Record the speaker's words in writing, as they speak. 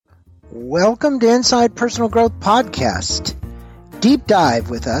Welcome to Inside Personal Growth Podcast. Deep dive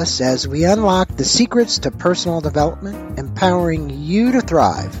with us as we unlock the secrets to personal development, empowering you to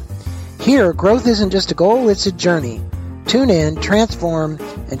thrive. Here, growth isn't just a goal, it's a journey. Tune in, transform,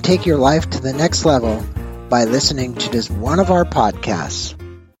 and take your life to the next level by listening to just one of our podcasts.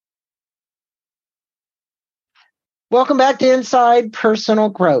 Welcome back to Inside Personal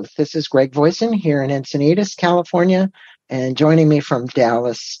Growth. This is Greg Voisin here in Encinitas, California. And joining me from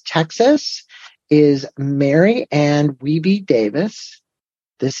Dallas, Texas, is Mary Anne Wihbey Davis.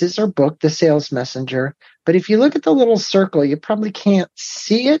 This is her book, The Sales Messenger. But if you look at the little circle, you probably can't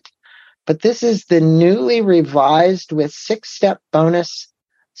see it. But this is the newly revised with 6-step bonus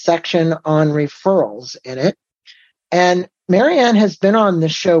section on referrals in it. And Mary Anne has been on the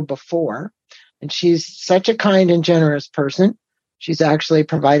show before, and she's such a kind and generous person. She's actually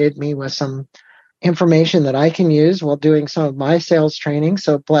provided me with some information that I can use while doing some of my sales training.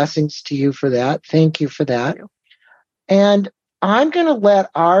 So blessings to you for that. Thank you for that. And I'm going to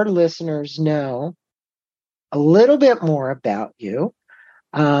let our listeners know a little bit more about you.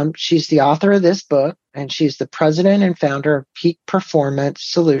 She's the author of this book, and she's the president and founder of Peak Performance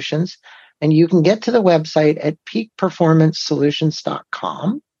Solutions. And you can get to the website at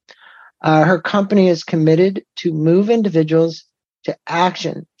peakperformancesolutions.com. Her company is committed to move individuals to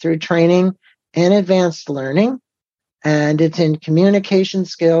action through training and advanced learning, and it's in communication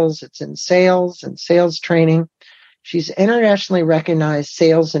skills, it's in sales and sales training. She's internationally recognized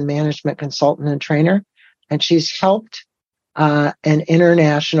sales and management consultant and trainer, and she's helped an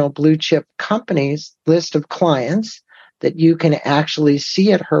international blue chip companies list of clients that you can actually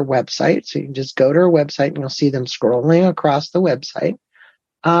see at her website. So you can just go to her website and you'll see them scrolling across the website.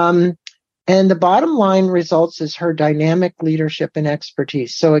 And the bottom line results is her dynamic leadership and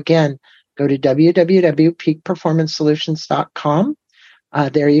expertise. So again, go to www.peakperformancesolutions.com.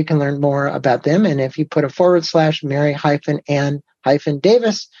 There you can learn more about them. And if you put a /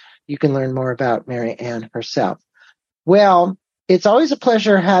 Mary-Ann-Davis, you can learn more about Mary Anne herself. Well, it's always a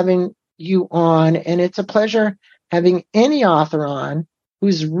pleasure having you on, and it's a pleasure having any author on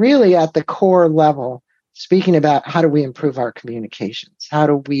who's really at the core level speaking about how do we improve our communications? How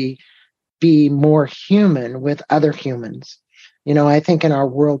do we be more human with other humans? You know, I think in our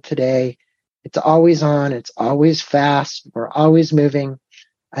world today, it's always on, it's always fast, we're always moving,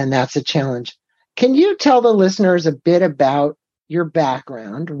 and that's a challenge. Can you tell the listeners a bit about your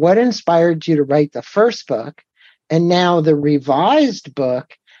background? What inspired you to write the first book and now the revised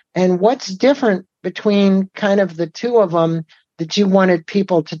book, and what's different between kind of the two of them that you wanted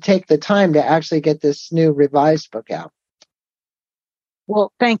people to take the time to actually get this new revised book out?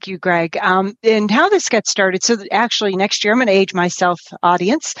 Well, thank you, Greg. And how this gets started. So actually next year, I'm going to age myself,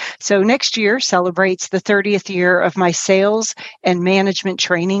 audience. So next year celebrates the 30th year of my sales and management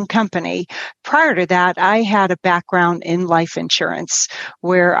training company. Prior to that, I had a background in life insurance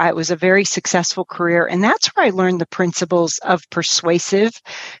where I was a very successful career. And that's where I learned the principles of persuasive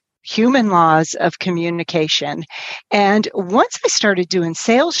human laws of communication. And once I started doing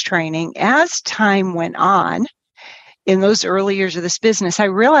sales training, as time went on, in those early years of this business, I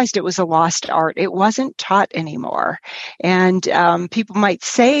realized it was a lost art. It wasn't taught anymore. And people might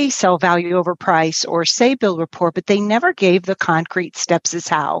say sell value over price or say build rapport, but they never gave the concrete steps as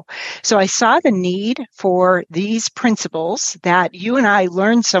how. So I saw the need for these principles that you and I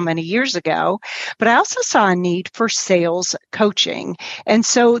learned so many years ago, but I also saw a need for sales coaching. And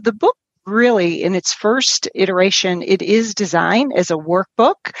so the book, really, in its first iteration, it is designed as a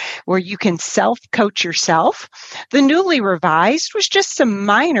workbook where you can self-coach yourself. The newly revised was just some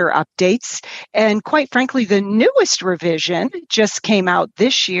minor updates. And quite frankly, the newest revision just came out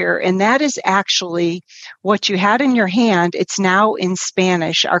this year, and that is actually what you had in your hand. It's now in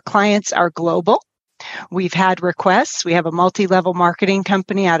Spanish. Our clients are global. We've had requests. We have a multi-level marketing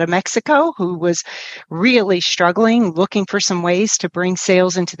company out of Mexico who was really struggling, looking for some ways to bring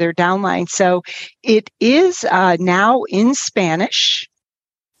sales into their downline. So it is now in Spanish.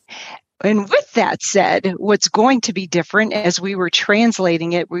 And with that said, what's going to be different as we were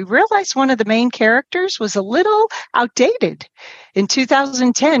translating it, we realized one of the main characters was a little outdated. In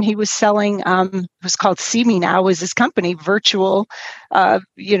 2010, he was selling, it was called See Me Now, was his company, virtual,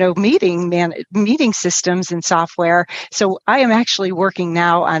 meeting systems and software. So I am actually working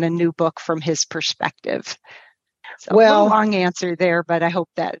now on a new book from his perspective. So well, a long answer there, but I hope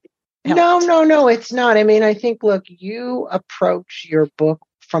that helped. No, it's not. I mean, I think, look, you approach your book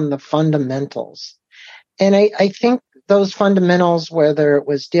from the fundamentals. And I think those fundamentals, whether it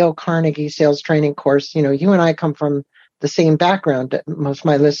was Dale Carnegie sales training course, you and I come from the same background. Most of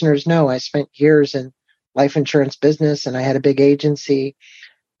my listeners know I spent years in life insurance business and I had a big agency.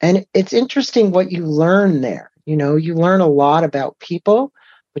 And it's interesting what you learn there. You learn a lot about people,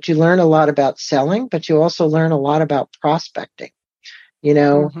 but you learn a lot about selling, but you also learn a lot about prospecting,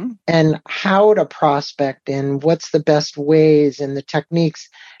 Mm-hmm. and how to prospect and what's the best ways and the techniques.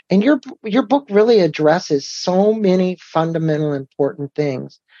 And your book really addresses so many fundamental important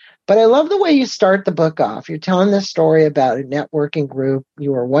things. But I love the way you start the book off. You're telling this story about a networking group.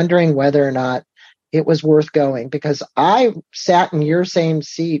 You were wondering whether or not it was worth going, because I sat in your same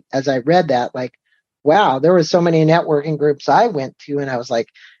seat as I read that, like, wow, there were so many networking groups I went to, and I was like,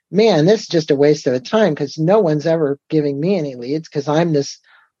 man, this is just a waste of time, because no one's ever giving me any leads, because I'm this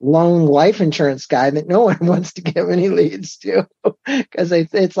lone life insurance guy that no one wants to give any leads to, because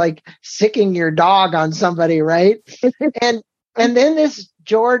it's like sicking your dog on somebody, right? and and then this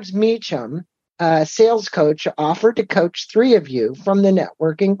George Meacham, sales coach, offered to coach three of you from the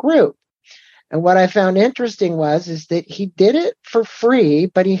networking group. And what I found interesting is that he did it for free,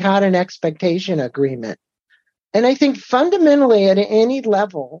 but he had an expectation agreement. And I think fundamentally at any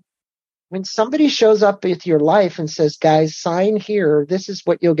level, when somebody shows up with your life and says, guys, sign here, this is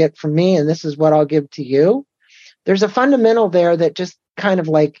what you'll get from me, and this is what I'll give to you, there's a fundamental there that just kind of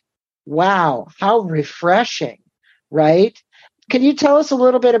like, wow, how refreshing, right? Can you tell us a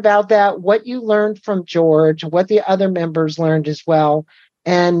little bit about that, what you learned from George, what the other members learned as well?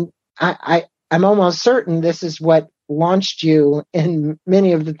 And I'm almost certain this is what launched you in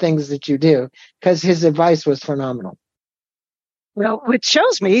many of the things that you do, because his advice was phenomenal. Well, which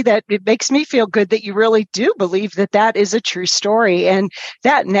shows me that it makes me feel good that you really do believe that that is a true story. And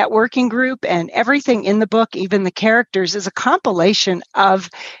that networking group and everything in the book, even the characters, is a compilation of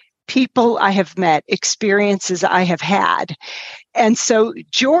people I have met, experiences I have had. And so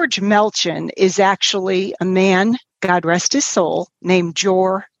George Melchin is actually a man, God rest his soul, named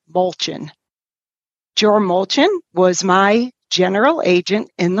Jor Molchin. Jor Molchin was my general agent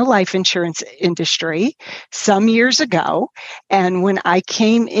in the life insurance industry some years ago. And when I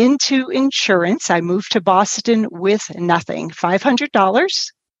came into insurance, I moved to Boston with nothing,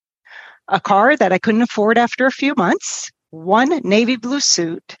 $500, a car that I couldn't afford after a few months, one navy blue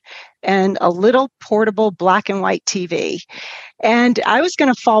suit, and a little portable black and white TV. And I was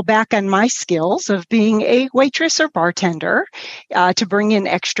going to fall back on my skills of being a waitress or bartender to bring in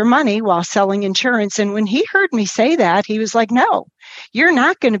extra money while selling insurance. And when he heard me say that, he was like, no, you're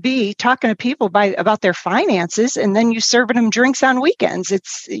not going to be talking to people about their finances and then you serving them drinks on weekends.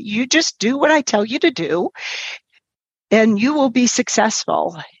 You just do what I tell you to do and you will be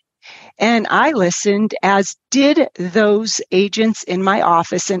successful. And I listened, as did those agents in my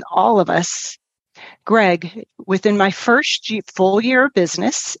office and all of us. Greg, within my first full year of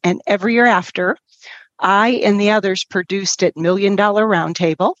business and every year after, I and the others produced at $1 Million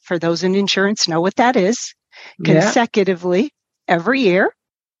Roundtable. For those in insurance know what that is. Consecutively every year.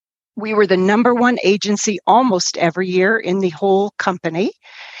 We were the number one agency almost every year in the whole company.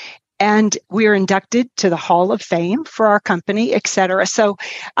 And we are inducted to the Hall of Fame for our company, et cetera. So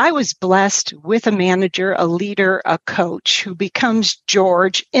I was blessed with a manager, a leader, a coach who becomes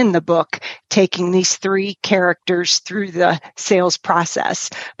George in the book, taking these three characters through the sales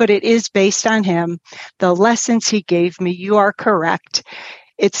process. But it is based on him. The lessons he gave me, you are correct.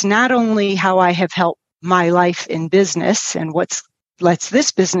 It's not only how I have helped my life in business and what's lets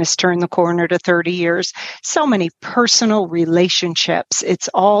this business turn the corner to 30 years, so many personal relationships. It's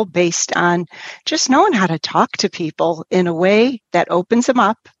all based on just knowing how to talk to people in a way that opens them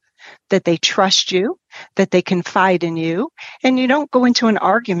up, that they trust you, that they confide in you, and you don't go into an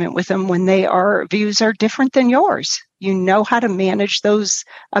argument with them when their views are different than yours. You know how to manage those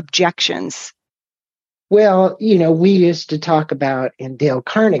objections. Well, we used to talk about in Dale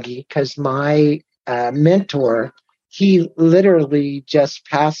Carnegie, because my mentor, he literally just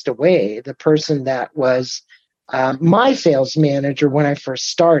passed away. The person that was my sales manager when I first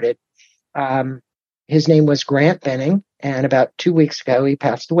started, his name was Grant Benning, and about 2 weeks ago he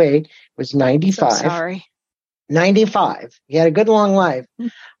passed away. He was 95. So sorry. 95. He had a good long life.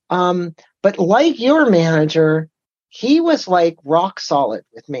 But like your manager, he was like rock solid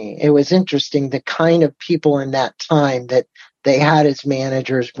with me. It was interesting, the kind of people in that time that they had as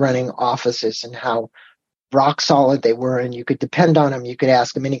managers running offices and how rock solid they were, and you could depend on them. You could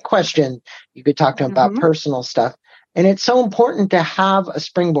ask them any question. You could talk to them about personal stuff. And it's so important to have a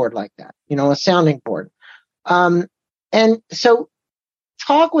springboard like that, a sounding board. And so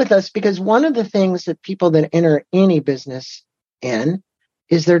talk with us, because one of the things that people that enter any business in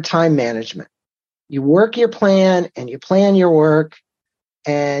is their time management. You work your plan and you plan your work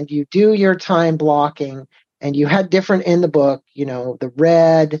and you do your time blocking, and you had different in the book, the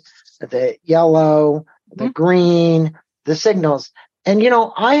red, the yellow, the green, the signals. And,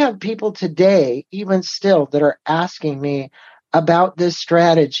 I have people today, even still, that are asking me about this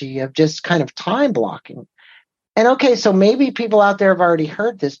strategy of just kind of time blocking. And okay, so maybe people out there have already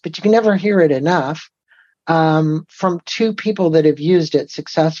heard this, but you can never hear it enough from two people that have used it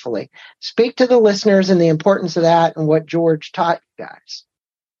successfully. Speak to the listeners and the importance of that and what George taught you guys.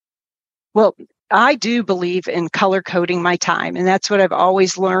 Well, I do believe in color coding my time, and that's what I've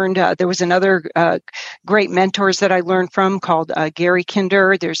always learned. There was another great mentors that I learned from called Gary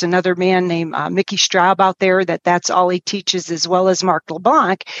Kinder. There's another man named Mickey Straub out there that's all he teaches, as well as Mark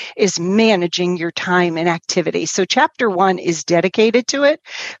LeBlanc, is managing your time and activity. So chapter 1 is dedicated to it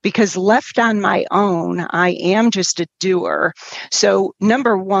because left on my own, I am just a doer. So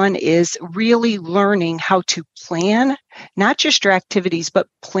number 1 is really learning how to plan, not just your activities, but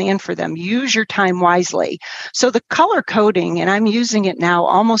plan for them. Use your time wisely. So the color coding, and I'm using it now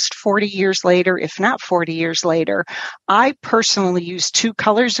almost 40 years later, if not 40 years later, I personally use 2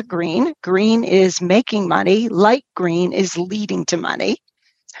 colors of green. Green is making money. Light green is leading to money.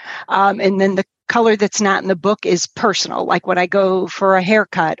 And then the color that's not in the book is personal, like when I go for a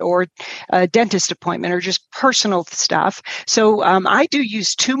haircut or a dentist appointment or just personal stuff. So I do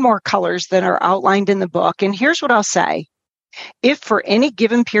use 2 more colors that are outlined in the book. And here's what I'll say. If for any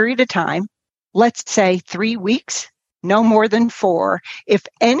given period of time, let's say 3 weeks, no more than 4, if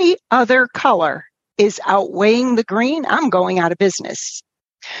any other color is outweighing the green, I'm going out of business.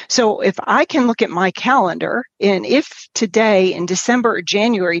 So if I can look at my calendar, and if today in December or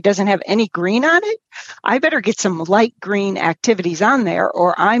January doesn't have any green on it, I better get some light green activities on there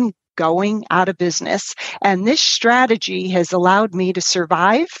or I'm going out of business. And this strategy has allowed me to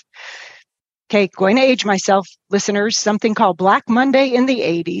survive. Okay, going to age myself, listeners, something called Black Monday in the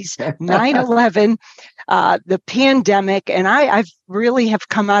 80s, 9/11, the pandemic, and I've really have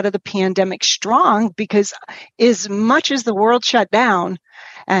come out of the pandemic strong because as much as the world shut down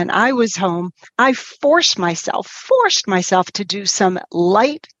and I was home, I forced myself to do some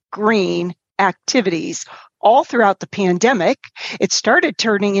light green activities all throughout the pandemic. It started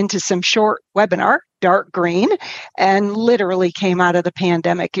turning into some short webinar, dark green, and literally came out of the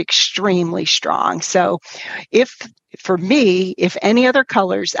pandemic extremely strong. So for me, if any other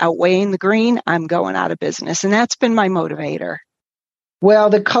colors outweighing the green, I'm going out of business. And that's been my motivator.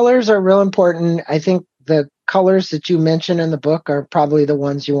 Well, the colors are real important. I think the colors that you mentioned in the book are probably the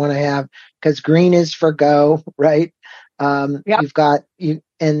ones you want to have because green is for go, right? Yep. You've got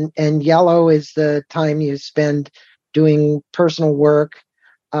and yellow is the time you spend doing personal work.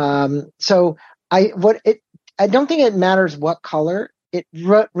 So I don't think it matters what color. It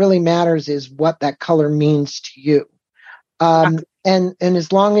really matters is what that color means to you. And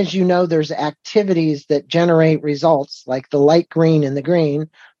as long as you know there's activities that generate results like the light green and the green,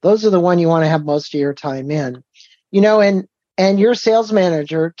 those are the one you want to have most of your time in. And your sales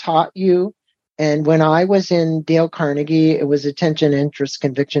manager taught you. And when I was in Dale Carnegie, it was attention, interest,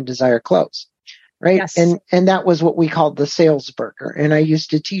 conviction, desire, close, right? Yes. And that was what we called the sales burger. And I used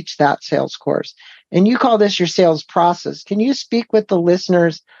to teach that sales course. And you call this your sales process. Can you speak with the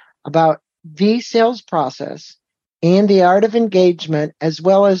listeners about the sales process and the art of engagement, as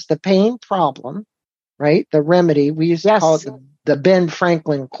well as the pain problem, right? The remedy. We used to call it the Ben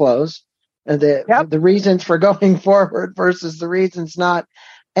Franklin close, the reasons for going forward versus the reasons not.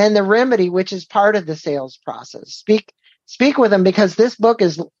 And the remedy, which is part of the sales process. Speak with them because this book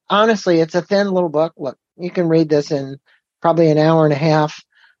is, honestly, it's a thin little book. Look, you can read this in probably an hour and a half,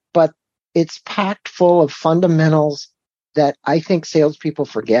 but it's packed full of fundamentals that I think salespeople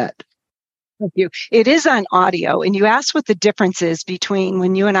forget. Thank you. It is on audio, and you asked what the difference is between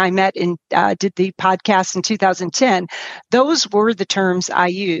when you and I met and did the podcast in 2010. Those were the terms I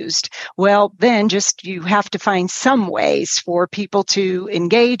used. Well, then you have to find some ways for people to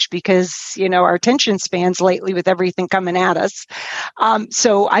engage because, our attention spans lately with everything coming at us.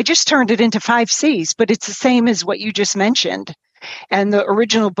 So I just turned it into 5 C's, but it's the same as what you just mentioned. And the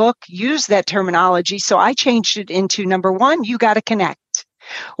original book used that terminology. So I changed it into number 1, you got to connect.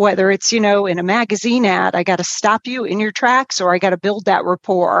 Whether it's, in a magazine ad, I got to stop you in your tracks or I got to build that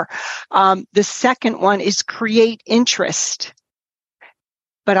rapport. The second one is create interest.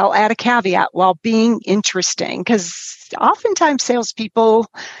 But I'll add a caveat while being interesting because oftentimes salespeople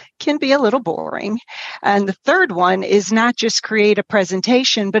can be a little boring. And the third one is not just create a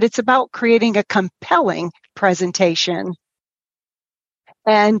presentation, but it's about creating a compelling presentation.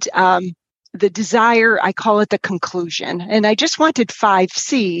 And the desire, I call it the conclusion. And I just wanted 5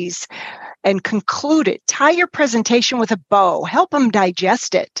 C's and conclude it. Tie your presentation with a bow. Help them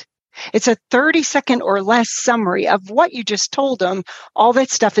digest it. It's a 30-second or less summary of what you just told them all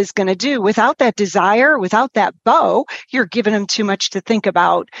that stuff is going to do. Without that desire, without that bow, you're giving them too much to think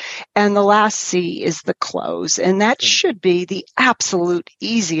about. And the last C is the close. And that should be the absolute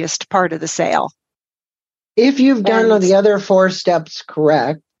easiest part of the sale. If you've done the other 4 steps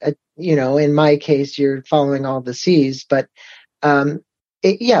correct, in my case, you're following all the C's, but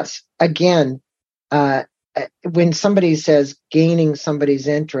yes, again, when somebody says gaining somebody's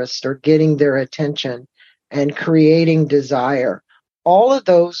interest or getting their attention and creating desire, all of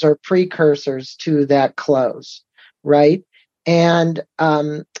those are precursors to that close, right? And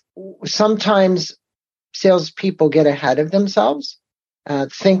sometimes salespeople get ahead of themselves,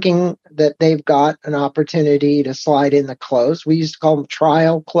 thinking that they've got an opportunity to slide in the close. We used to call them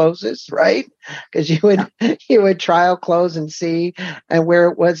trial closes, right? Because you would trial close and see, and where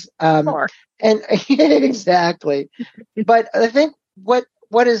it was. And exactly. But I think what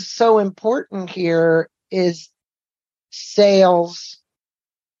is so important here is sales,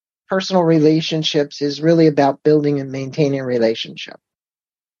 personal relationships is really about building and maintaining a relationship.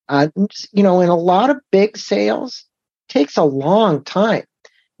 In a lot of big sales, it takes a long time.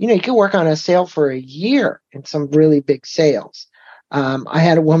 You can work on a sale for a year in some really big sales. I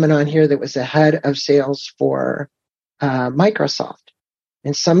had a woman on here that was the head of sales for Microsoft.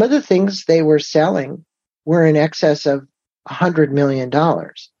 And some of the things they were selling were in excess of $100 million,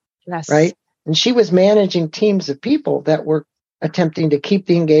 yes. Right? And she was managing teams of people that were attempting to keep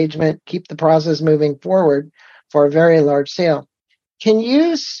the engagement, keep the process moving forward for a very large sale. Can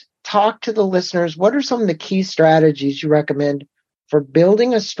you talk to the listeners? What are some of the key strategies you recommend for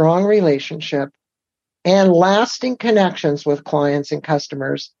building a strong relationship and lasting connections with clients and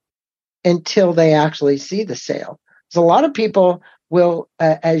customers until they actually see the sale? Because a lot of people will,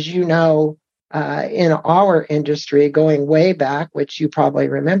 as you know, in our industry, going way back, which you probably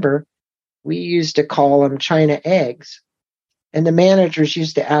remember, we used to call them China eggs. And the managers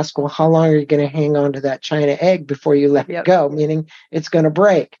used to ask, well, how long are you going to hang on to that China egg before you let it go? Meaning it's going to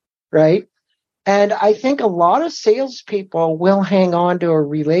break, right? And I think a lot of salespeople will hang on to a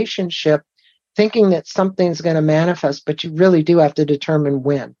relationship thinking that something's going to manifest, but you really do have to determine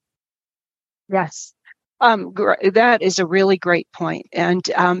when. Yes. That is a really great point. And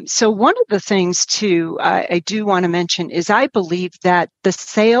so one of the things, too, I do want to mention is I believe that the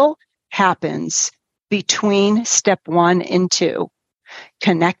sale happens between step 1 and 2.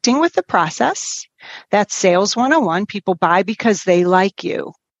 Connecting with the process. That's sales 101. People buy because they like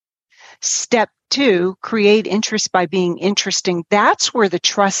you. Step 2, create interest by being interesting. That's where the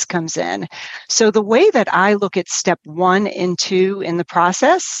trust comes in. So the way that I look at step 1 and 2 in the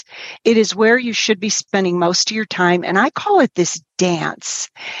process, it is where you should be spending most of your time. And I call it this dance,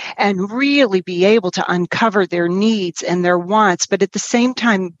 and really be able to uncover their needs and their wants, but at the same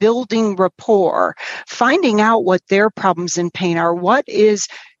time, building rapport, finding out what their problems and pain are, what is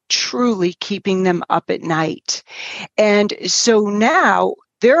truly keeping them up at night. And so now,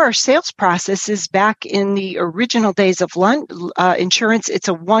 there are sales processes back in the original days of insurance. It's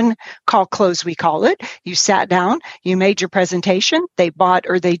a one-call close, we call it. You sat down, you made your presentation, they bought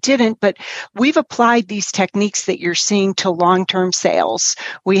or they didn't, but we've applied these techniques that you're seeing to long-term sales.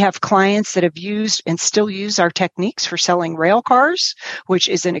 We have clients that have used and still use our techniques for selling rail cars, which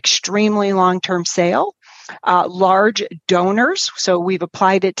is an extremely long-term sale. Large donors, so we've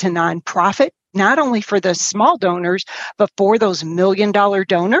applied it to nonprofit, not only for the small donors, but for those $1 million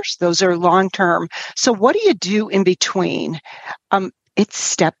donors. Those are long-term. So what do you do in between? It's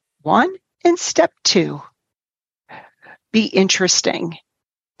step 1 and step 2. Be interesting.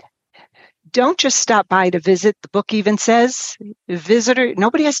 Don't just stop by to visit. The book even says,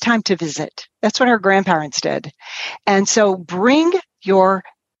 nobody has time to visit. That's what our grandparents did. And so bring your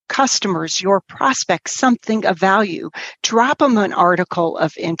customers, your prospects, something of value. Drop them an article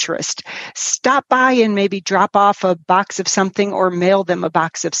of interest. Stop by and maybe drop off a box of something or mail them a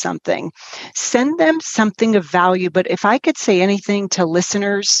box of something. Send them something of value. But if I could say anything to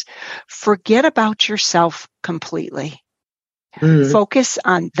listeners, forget about yourself completely. Mm-hmm. Focus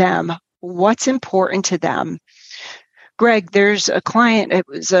on them. What's important to them? Greg, there's a client, it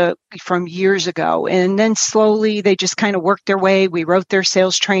was from years ago, and then slowly they just kind of worked their way. We wrote their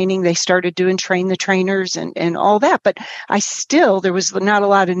sales training. They started doing train the trainers and all that. But there was not a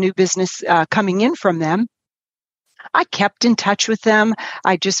lot of new business coming in from them. I kept in touch with them.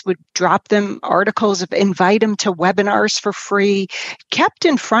 I just would drop them articles, invite them to webinars for free, kept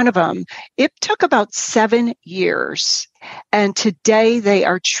in front of them. It took about 7 years. And today they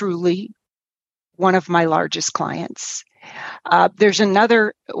are truly one of my largest clients. There's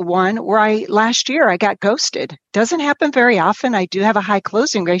another one where last year I got ghosted. Doesn't happen very often. I do have a high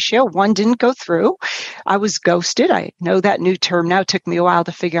closing ratio. One didn't go through. I was ghosted. I know that new term now. It took me a while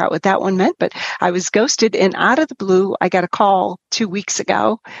to figure out what that one meant, but I was ghosted, and out of the blue, I got a call 2 weeks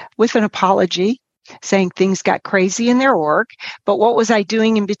ago with an apology saying things got crazy in their org. But what was I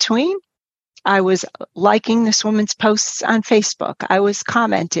doing in between? I was liking this woman's posts on Facebook. I was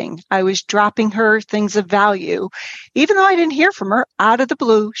commenting. I was dropping her things of value. Even though I didn't hear from her, out of the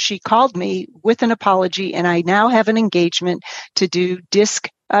blue, she called me with an apology, and I now have an engagement to do DISC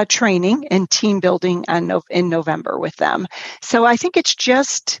training and team building in November with them. So I think it's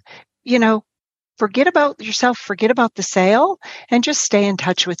just, forget about yourself, forget about the sale, and just stay in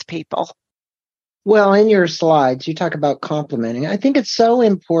touch with people. Well, in your slides, you talk about complimenting. I think it's so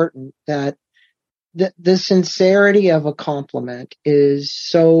important that the sincerity of a compliment is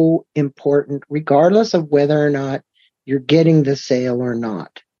so important, regardless of whether or not you're getting the sale or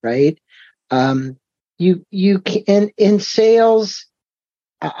not, right? You can, in sales,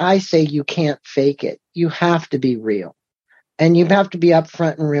 I say you can't fake it. You have to be real, and you have to be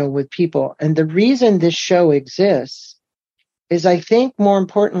upfront and real with people. And the reason this show exists is, I think more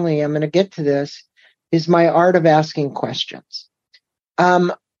importantly, I'm going to get to this, is my art of asking questions.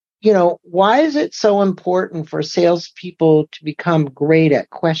 Why is it so important for salespeople to become great at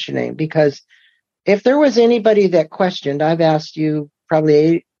questioning? Because if there was anybody that questioned, I've asked you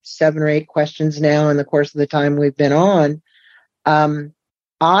probably 7 or 8 questions now in the course of the time we've been on.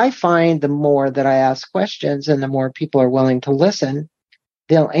 I find the more that I ask questions and the more people are willing to listen,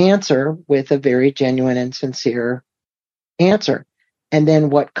 they'll answer with a very genuine and sincere answer. And then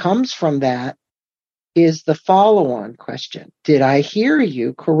what comes from that is the follow-on question. Did I hear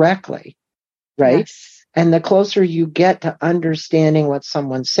you correctly? Right? Yes. And the closer you get to understanding what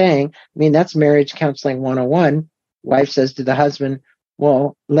someone's saying, that's marriage counseling 101. Wife says to the husband,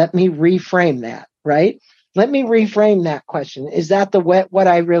 well, let me reframe that, right? Let me reframe that question. Is that what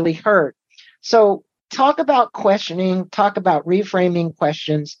I really heard? So talk about questioning, talk about reframing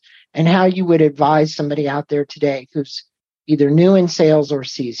questions, and how you would advise somebody out there today who's either new in sales or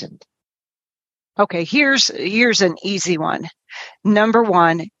seasoned. Okay, here's an easy one. Number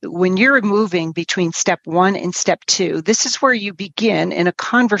one, when you're moving between step 1 and step 2, this is where you begin in a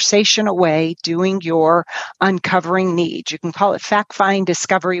conversational way doing your uncovering needs. You can call it fact find,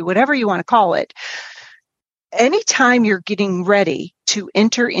 discovery, whatever you want to call it. Anytime you're getting ready to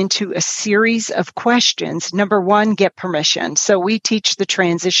enter into a series of questions, number one, get permission. So we teach the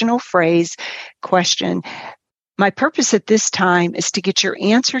transitional phrase question. My purpose at this time is to get your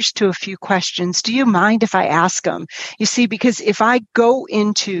answers to a few questions. Do you mind if I ask them? You see, because if I go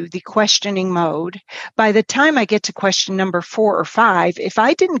into the questioning mode, by the time I get to question number 4 or 5, if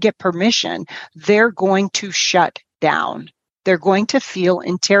I didn't get permission, they're going to shut down. They're going to feel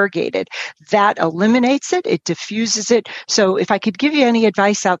interrogated. That eliminates it. It diffuses it. So if I could give you any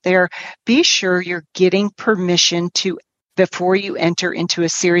advice out there, be sure you're getting permission before you enter into a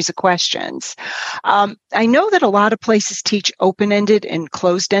series of questions. I know that a lot of places teach open-ended and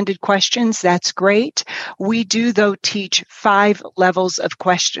closed-ended questions. That's great. We do, though, teach 5 levels of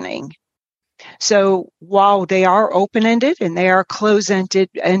questioning. So while they are open-ended and they are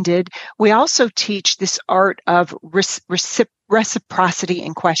closed-ended, we also teach this art of reciprocity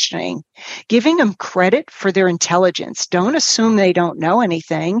in questioning, giving them credit for their intelligence. Don't assume they don't know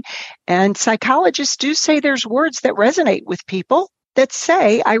anything. And psychologists do say there's words that resonate with people that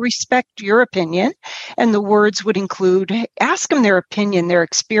say, I respect your opinion. And the words would include, ask them their opinion, their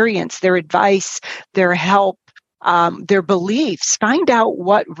experience, their advice, their help, their beliefs. Find out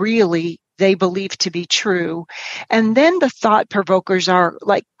what really they believe to be true. And then the thought provokers are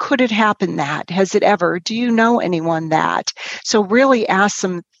like, could it happen that? Has it ever? Do you know anyone that? So really ask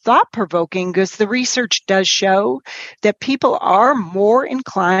some thought provoking, because the research does show that people are more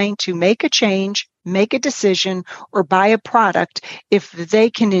inclined to make a change, make a decision, or buy a product if they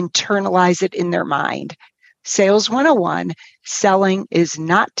can internalize it in their mind. Sales 101, selling is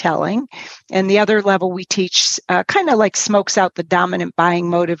not telling. And the other level we teach kind of like smokes out the dominant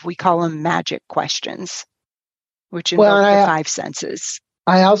buying motive. We call them magic questions, which involve the 5 senses.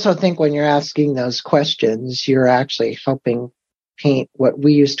 I also think when you're asking those questions, you're actually helping paint what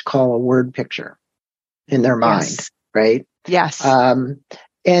we used to call a word picture in their mind, yes. Right? Yes.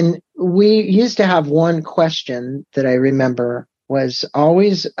 And we used to have one question that I remember was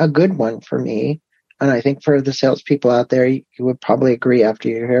always a good one for me. And I think for the salespeople out there, you would probably agree after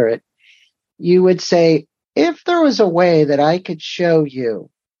you hear it. You would say, if there was a way that I could show you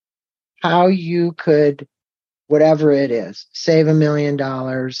how you could, whatever it is, save $1 million,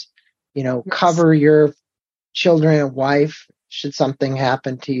 yes. cover your children and wife, should something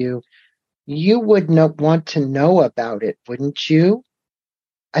happen to you, you would want to know about it, wouldn't you?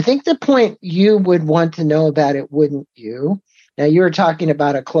 I think the point, you would want to know about it, wouldn't you? Now, you were talking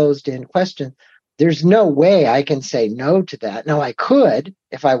about a closed-in question. There's no way I can say no to that. Now, I could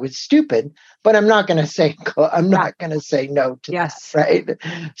if I was stupid, but I'm not going to say no to that, right?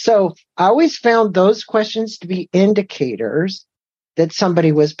 So I always found those questions to be indicators that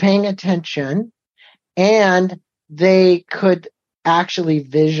somebody was paying attention and they could actually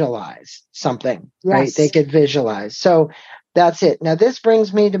visualize something, right? They could visualize. So that's it. Now, this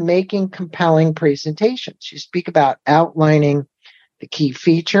brings me to making compelling presentations. You speak about outlining the key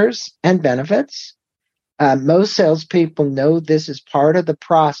features and benefits. Most salespeople know this is part of the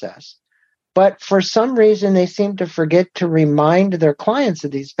process, but for some reason, they seem to forget to remind their clients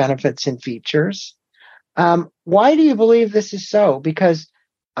of these benefits and features. Why do you believe this is so? Because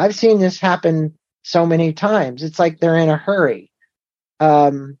I've seen this happen so many times. It's like they're in a hurry.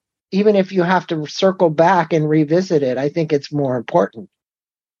 Even if you have to circle back and revisit it, I think it's more important.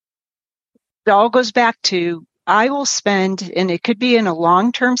 It all goes back to, I will spend, and it could be in a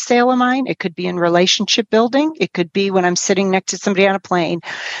long-term sale of mine. It could be in relationship building. It could be when I'm sitting next to somebody on a plane.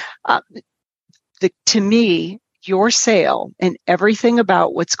 To me, your sale and everything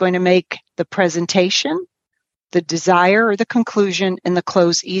about what's going to make the presentation, the desire or the conclusion, and the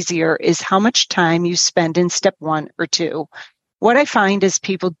close easier is how much time you spend in step 1 or 2. What I find is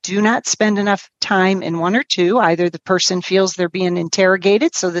people do not spend enough time in 1 or 2. Either the person feels they're being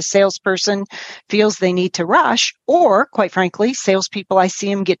interrogated, so the salesperson feels they need to rush, or quite frankly, salespeople, I see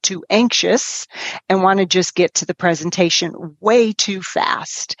them get too anxious and want to just get to the presentation way too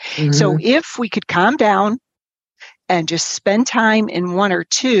fast. Mm-hmm. So if we could calm down and just spend time in 1 or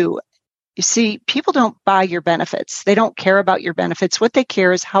 2, you see, people don't buy your benefits. They don't care about your benefits. What they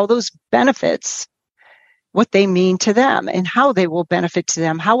care is how those benefits, what they mean to them and how they will benefit to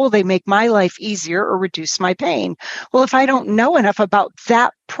them. How will they make my life easier or reduce my pain? Well, if I don't know enough about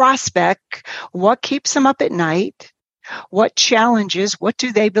that prospect, what keeps them up at night? What challenges, what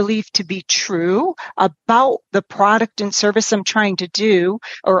do they believe to be true about the product and service I'm trying to do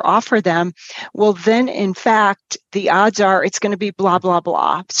or offer them? Well, then, in fact, the odds are it's going to be blah, blah,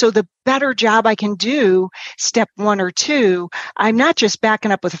 blah. So the better job I can do, step 1 or 2, I'm not just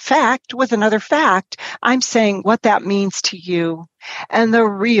backing up with a fact, with another fact. I'm saying what that means to you and the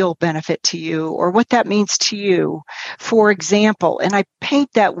real benefit to you, or what that means to you. For example, and I paint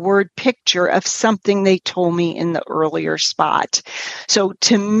that word picture of something they told me in the earlier spot. So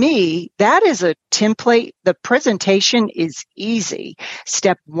to me, that is a template. The presentation is easy.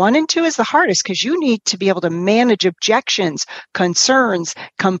 Step 1 and 2 is the hardest because you need to be able to manage objections, concerns,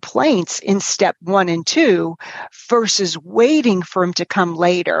 complaints in step 1 and 2 versus waiting for them to come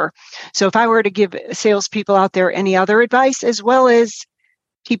later. So if I were to give salespeople out there any other advice, as well as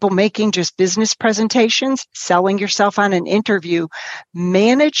people making just business presentations, selling yourself on an interview,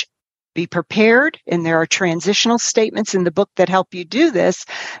 manage, be prepared, and there are transitional statements in the book that help you do this.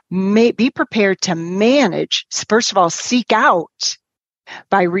 Be prepared to manage. First of all, seek out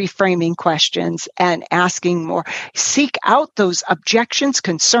by reframing questions and asking more. Seek out those objections,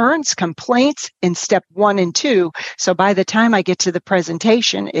 concerns, complaints in step 1 and 2. So by the time I get to the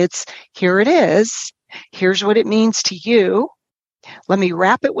presentation, it's here it is. Here's what it means to you. Let me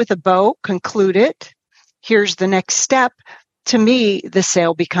wrap it with a bow, conclude it. Here's the next step. To me, the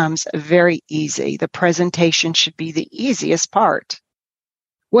sale becomes very easy. The presentation should be the easiest part.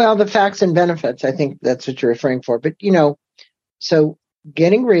 Well, the facts and benefits, I think that's what you're referring for. But, so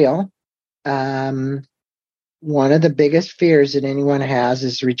getting real, one of the biggest fears that anyone has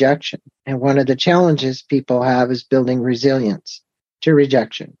is rejection. And one of the challenges people have is building resilience to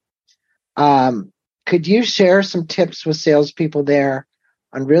rejection. Could you share some tips with salespeople there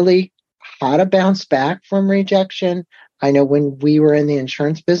on really how to bounce back from rejection? I know when we were in the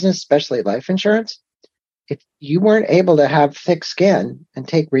insurance business, especially life insurance, if you weren't able to have thick skin and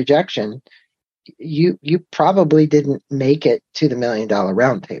take rejection, you probably didn't make it to the $1 million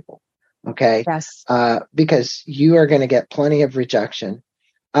round table. Okay. Yes. Because you are going to get plenty of rejection.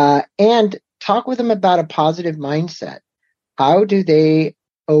 And talk with them about a positive mindset. How do they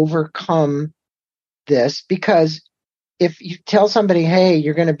overcome this? Because if you tell somebody, hey,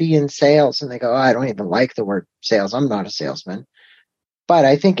 you're going to be in sales, and they go, oh, I don't even like the word sales. I'm not a salesman. But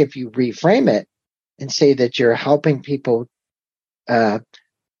I think if you reframe it and say that you're helping people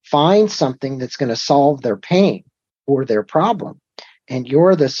find something that's going to solve their pain or their problem, and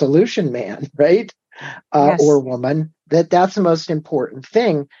you're the solution man, right? Yes. Or woman, that's the most important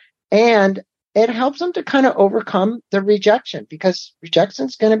thing. And it helps them to kind of overcome the rejection, because rejection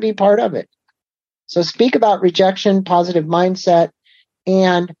is going to be part of it. So speak about rejection, positive mindset,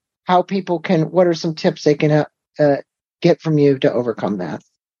 and how people what are some tips they can get from you to overcome that?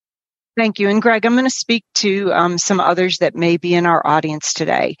 Thank you. And Greg, I'm going to speak to some others that may be in our audience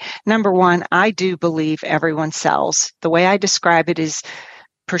today. Number one, I do believe everyone sells. The way I describe it is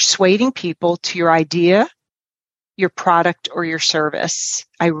persuading people to your idea, your product, or your service.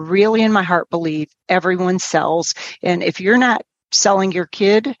 I really, in my heart, believe everyone sells. And if you're not selling your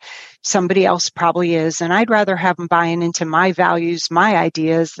kid, somebody else probably is. And I'd rather have them buying into my values, my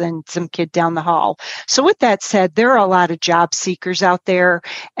ideas, than some kid down the hall. So with that said, there are a lot of job seekers out there,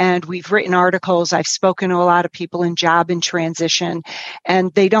 and we've written articles. I've spoken to a lot of people in job and transition,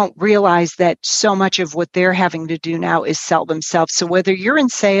 and they don't realize that so much of what they're having to do now is sell themselves. So whether you're in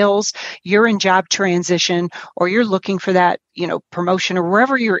sales, you're in job transition, or you're looking for that, promotion, or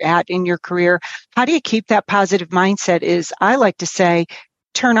wherever you're at in your career, how do you keep that positive mindset? Is, I like to say,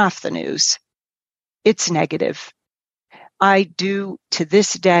 turn off the news. It's negative. I do to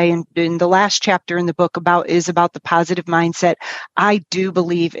this day, and in the last chapter in the book is about the positive mindset. I do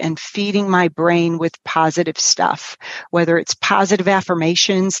believe in feeding my brain with positive stuff, whether it's positive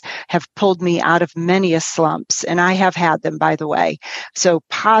affirmations have pulled me out of many a slumps, and I have had them, by the way. So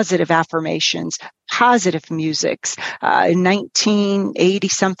positive affirmations, positive musics. In 1980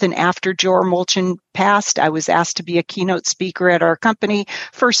 something, after Jor Mulchin passed, I was asked to be a keynote speaker at our company,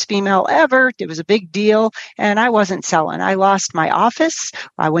 first female ever. It was a big deal, and I wasn't selling. I lost my office.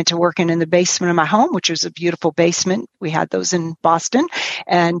 I went to working in the basement of my home, which was a beautiful basement. We had those in Boston,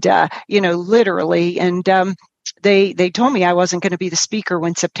 and literally, and they told me I wasn't going to be the speaker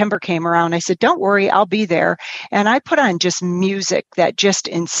when September came around. I said, don't worry, I'll be there. And I put on just music that just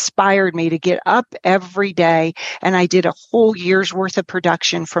inspired me to get up every day. And I did a whole year's worth of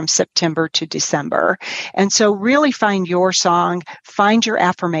production from September to December. And so really find your song, find your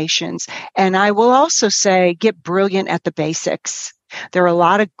affirmations. And I will also say, get brilliant at the basics. There are a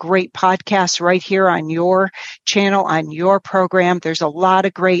lot of great podcasts right here on your channel, on your program. There's a lot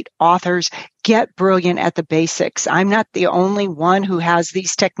of great authors. Get brilliant at the basics. I'm not the only one who has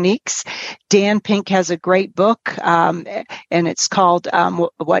these techniques. Dan Pink has a great book, and it's called,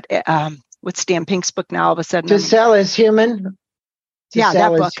 what's Dan Pink's book now all of a sudden? To Sell is Human. Yeah,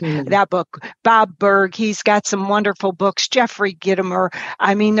 that book. Bob Berg, he's got some wonderful books. Jeffrey Gitomer.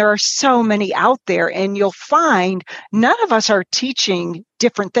 I mean, there are so many out there, and you'll find none of us are teaching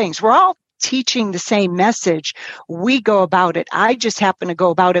different things. We're all teaching the same message. We go about it. I just happen to go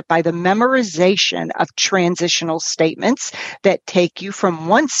about it by the memorization of transitional statements that take you from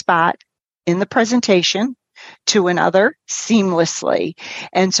one spot in the presentation to another seamlessly.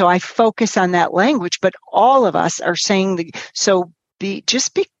 And so I focus on that language, but all of us are saying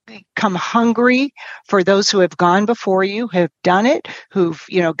become hungry for those who have gone before you, have done it, who've,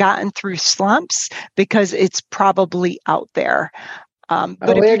 gotten through slumps, because it's probably out there. But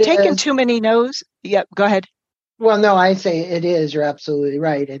if you're taking too many no's, go ahead. Well, no, I say it is. You're absolutely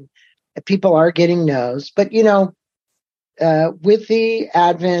right. And people are getting no's. But, with the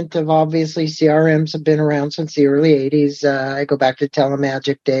advent of, obviously, CRMs have been around since the early 80s. I go back to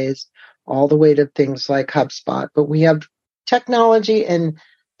Telemagic days, all the way to things like HubSpot. But we have technology, and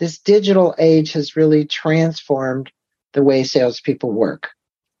this digital age has really transformed the way salespeople work.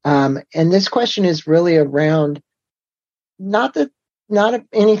 And this question is really around not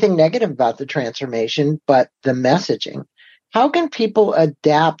anything negative about the transformation, but the messaging. How can people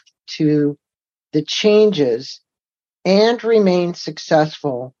adapt to the changes and remain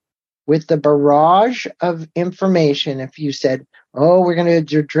successful with the barrage of information? If you said, we're going to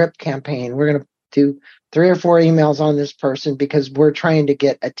do a drip campaign, we're going to do 3 or 4 emails on this person because we're trying to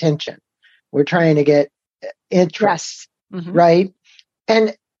get attention. We're trying to get interest, yes. Mm-hmm. Right?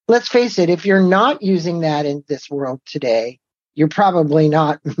 And let's face it, if you're not using that in this world today, you're probably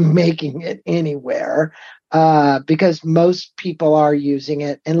not making it anywhere, because most people are using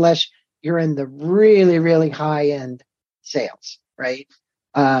it, unless you're in the really, really high-end sales, right?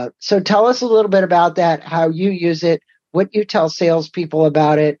 So tell us a little bit about that, how you use it, what you tell salespeople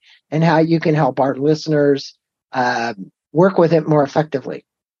about it, and how you can help our listeners work with it more effectively.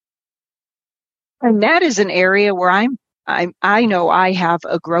 And that is an area where I know I have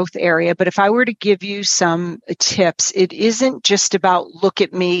a growth area, but if I were to give you some tips, it isn't just about look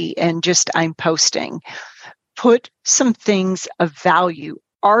at me and just I'm posting. Put some things of value,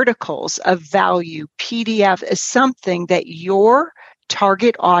 articles of value, PDF is something that your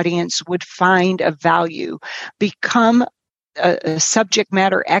target audience would find of value. Become a subject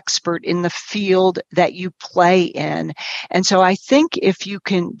matter expert in the field that you play in. And so I think if you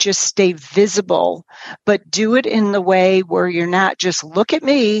can just stay visible, but do it in the way where you're not just look at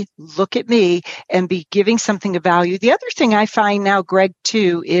me, and be giving something of value. The other thing I find now, Greg,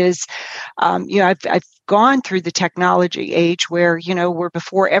 too, is, I've gone through the technology age where, where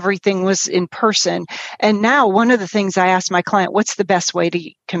before everything was in person. And now one of the things I ask my client, what's the best way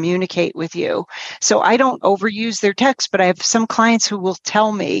to communicate with you? So I don't overuse their text, but I have some clients who will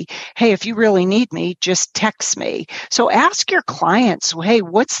tell me, hey, if you really need me, just text me. So ask your clients, hey,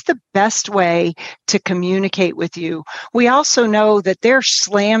 what's the best way to communicate with you? We also know that they're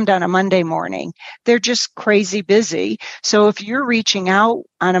slammed on a Monday morning. They're just crazy busy. So if you're reaching out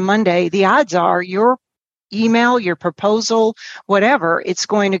on a Monday, the odds are your email, your proposal, whatever, it's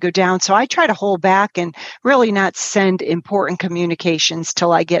going to go down. So I try to hold back and really not send important communications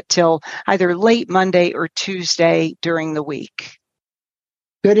till I get till either late Monday or Tuesday during the week.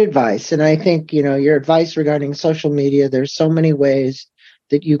 Good advice. And I think, your advice regarding social media, there's so many ways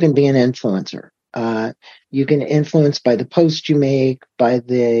that you can be an influencer. You can influence by the post you make, by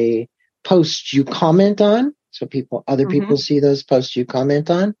the posts you comment on. So other people see those posts you comment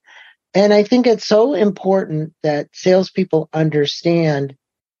on. And I think it's so important that salespeople understand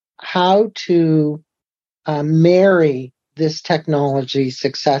how to marry this technology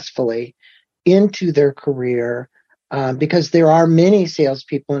successfully into their career, because there are many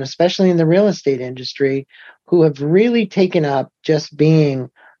salespeople, and especially in the real estate industry, who have really taken up just being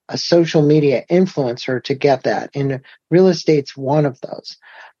a social media influencer to get that. And real estate's one of those.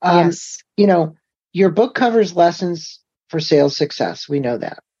 Yes. Your book covers lessons for sales success. We know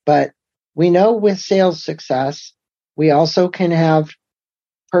that. But we know with sales success, we also can have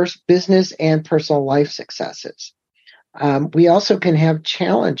business and personal life successes. We also can have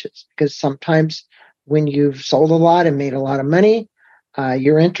challenges because sometimes when you've sold a lot and made a lot of money,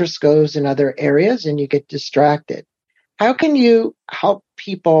 your interest goes in other areas and you get distracted. How can you help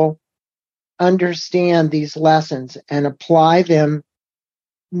people understand these lessons and apply them,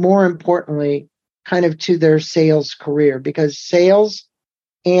 more importantly, kind of to their sales career? Because sales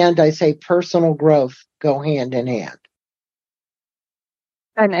and I say personal growth go hand in hand.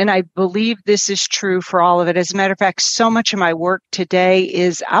 And I believe this is true for all of it. As a matter of fact, so much of my work today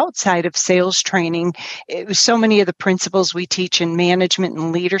is outside of sales training. So many of the principles we teach in management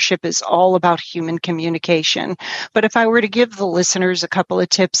and leadership is all about human communication. But if I were to give the listeners a couple of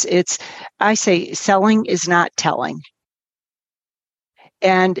tips, I say selling is not telling.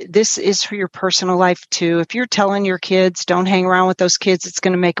 And this is for your personal life too. If you're telling your kids, don't hang around with those kids, it's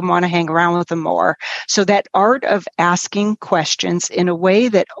going to make them want to hang around with them more. So that art of asking questions in a way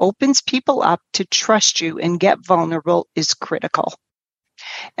that opens people up to trust you and get vulnerable is critical.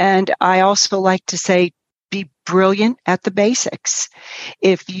 And I also like to say, be brilliant at the basics.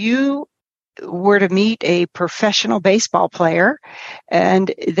 If you were to meet a professional baseball player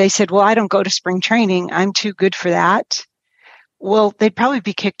and they said, well, I don't go to spring training, I'm too good for that. Well, they'd probably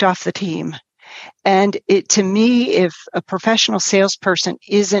be kicked off the team. And to me, if a professional salesperson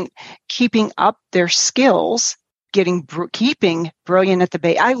isn't keeping up their skills, keeping brilliant at the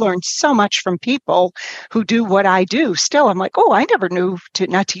base, I learned so much from people who do what I do. Still, I'm like, oh, I never knew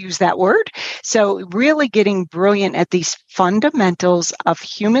not to use that word. So really getting brilliant at these fundamentals of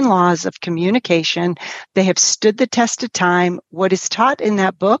human laws of communication. They have stood the test of time. What is taught in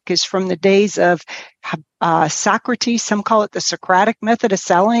that book is from the days of Socrates. Some call it the Socratic method of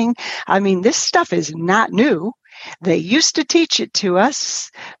selling. I mean, this stuff is not new. They used to teach it to us,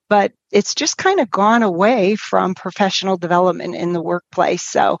 but it's just kind of gone away from professional development in the workplace.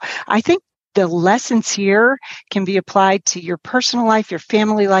 So I think the lessons here can be applied to your personal life, your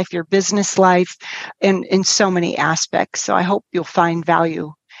family life, your business life, and in so many aspects. So I hope you'll find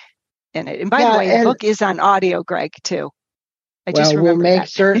value in it. And by the way, the book is on audio, Greg, too. We'll make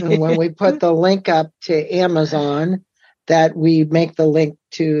certain when we put the link up to Amazon that we make the link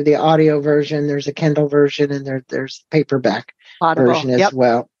to the audio version. There's a Kindle version and there's paperback Audible version as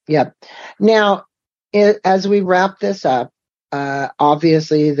well. Yep. Now, as we wrap this up,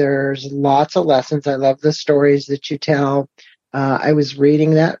 obviously there's lots of lessons. I love the stories that you tell. I was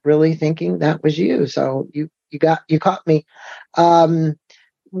reading that, really thinking that was you. So you caught me.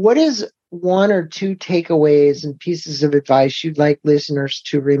 What is one or two takeaways and pieces of advice you'd like listeners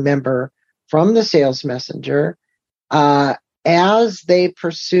to remember from the Sales Messenger as they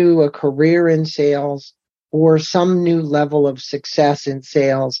pursue a career in sales or some new level of success in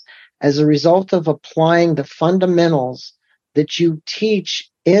sales as a result of applying the fundamentals that you teach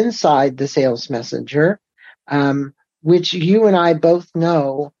inside the Sales Messenger, which you and I both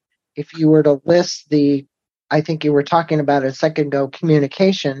know, if you were to list the I think you were talking about a second ago,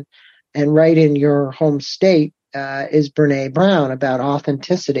 communication, and right in your home state is Brene Brown about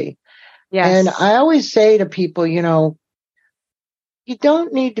authenticity. And Yes. I always say to people, you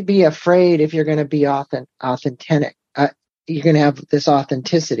don't need to be afraid if you're going to be authentic. You're going to have this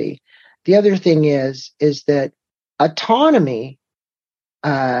authenticity. The other thing is that autonomy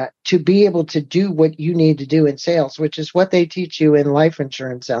to be able to do what you need to do in sales, which is what they teach you in life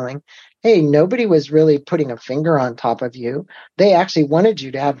insurance selling. Hey, nobody was really putting a finger on top of you. They actually wanted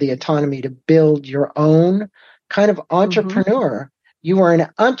you to have the autonomy to build your own kind of entrepreneur. You were an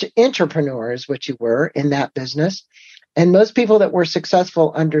entrepreneur is what you were in that business. And most people that were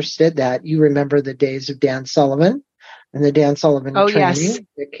successful understood that. You remember the days of Dan Sullivan and the Dan Sullivan training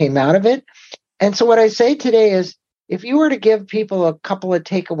that came out of it. And so what I say today is, if you were to give people a couple of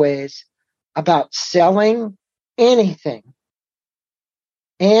takeaways about selling anything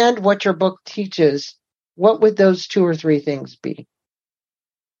and what your book teaches, what would those 2 or 3 things be?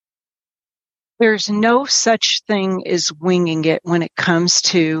 There's no such thing as winging it when it comes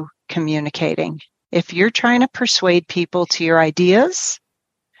to communicating. If you're trying to persuade people to your ideas,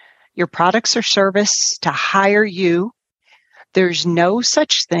 your products or service, to hire you, there's no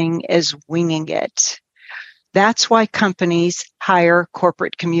such thing as winging it. That's why companies hire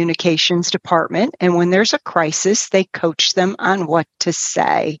corporate communications department. And when there's a crisis, they coach them on what to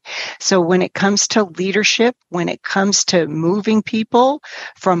say. So when it comes to leadership, when it comes to moving people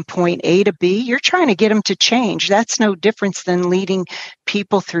from point A to B, you're trying to get them to change. That's no difference than leading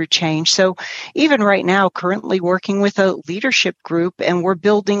people through change. So even right now, currently working with a leadership group, and we're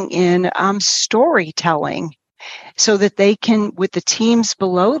building in storytelling, so that they can, with the teams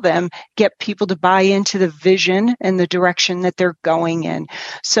below them, get people to buy into the vision and the direction that they're going in.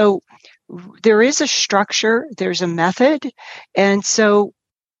 So there is a structure, there's a method. And so,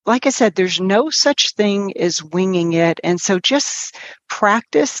 like I said, there's no such thing as winging it. And so just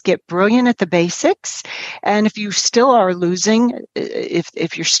practice, get brilliant at the basics. And if you still are losing,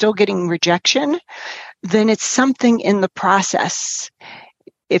 if you're still getting rejection, then it's something in the process.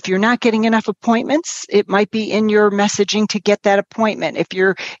 If you're not getting enough appointments, it might be in your messaging to get that appointment. If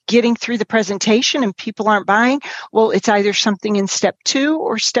you're getting through the presentation and people aren't buying, well, it's either something in step 2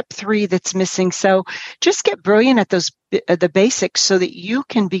 or step 3 that's missing. So just get brilliant at the basics so that you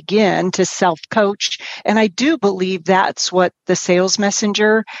can begin to self-coach. And I do believe that's what the sales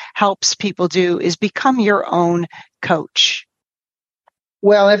messenger helps people do, is become your own coach.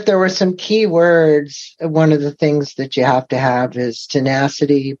 Well, if there were some key words, one of the things that you have to have is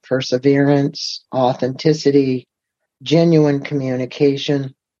tenacity, perseverance, authenticity, genuine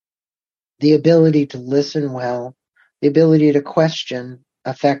communication, the ability to listen well, the ability to question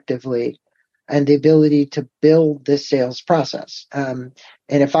effectively, and the ability to build this sales process. And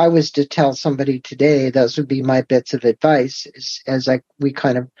if I was to tell somebody today, those would be my bits of advice as we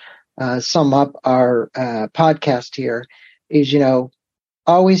kind of sum up our podcast here is,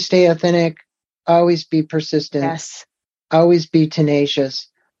 always stay authentic, always be persistent, always be tenacious,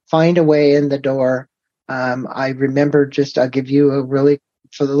 find a way in the door. I remember I'll give you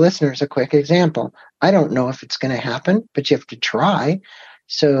for the listeners, a quick example. I don't know if it's going to happen, but you have to try.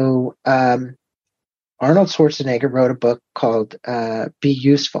 So Arnold Schwarzenegger wrote a book called Be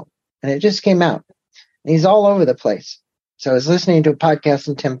Useful, and it just came out. And he's all over the place. So I was listening to a podcast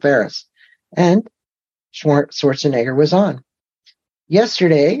from Tim Ferriss, and Schwarzenegger was on.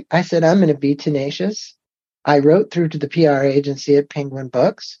 Yesterday, I said, I'm going to be tenacious. I wrote through to the PR agency at Penguin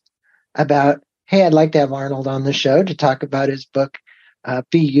Books about, hey, I'd like to have Arnold on the show to talk about his book,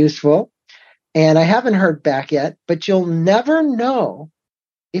 Be Useful. And I haven't heard back yet, but you'll never know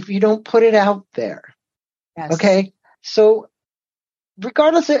if you don't put it out there. Yes. Okay? So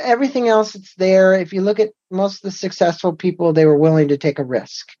regardless of everything else that's there, if you look at most of the successful people, they were willing to take a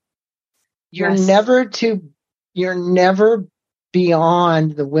risk. You're never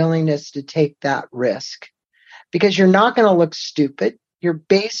beyond the willingness to take that risk, because you're not going to look stupid. You're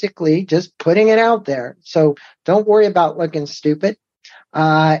basically just putting it out there. So don't worry about looking stupid,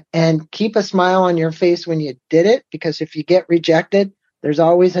 and keep a smile on your face when you did it, because if you get rejected, there's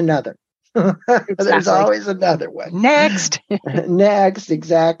always another. There's always another one. Next. Next,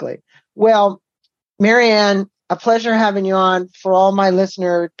 exactly. Well, Mary Anne, a pleasure having you on. For all my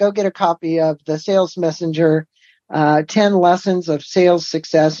listeners, go get a copy of The Sales Messenger, 10 Lessons of Sales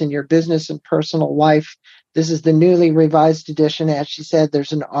Success in Your Business and Personal Life. This is the newly revised edition. As she said,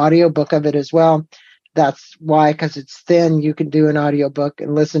 there's an audiobook of it as well. That's why, because it's thin, you can do an audiobook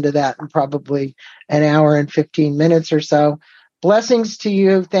and listen to that in probably an hour and 15 minutes or so. Blessings to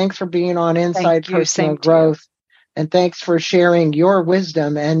you. Thanks for being on Inside Personal Growth. And thanks for sharing your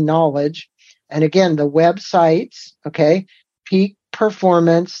wisdom and knowledge. And again, the websites, okay, Peak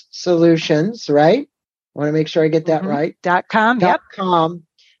Performance Solutions, right? I want to make sure I get that right. .com, yep. .com.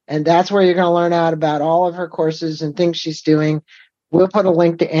 And that's where you're going to learn out about all of her courses and things she's doing. We'll put a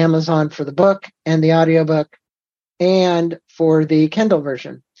link to Amazon for the book and the audiobook and for the Kindle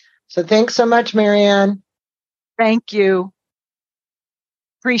version. So thanks so much, Mary Anne. Thank you.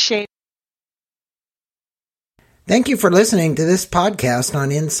 Appreciate it. Thank you for listening to this podcast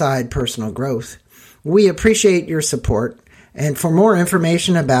on Inside Personal Growth. We appreciate your support. And for more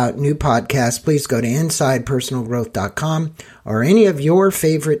information about new podcasts, please go to InsidePersonalGrowth.com or any of your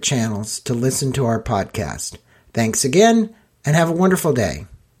favorite channels to listen to our podcast. Thanks again, and have a wonderful day.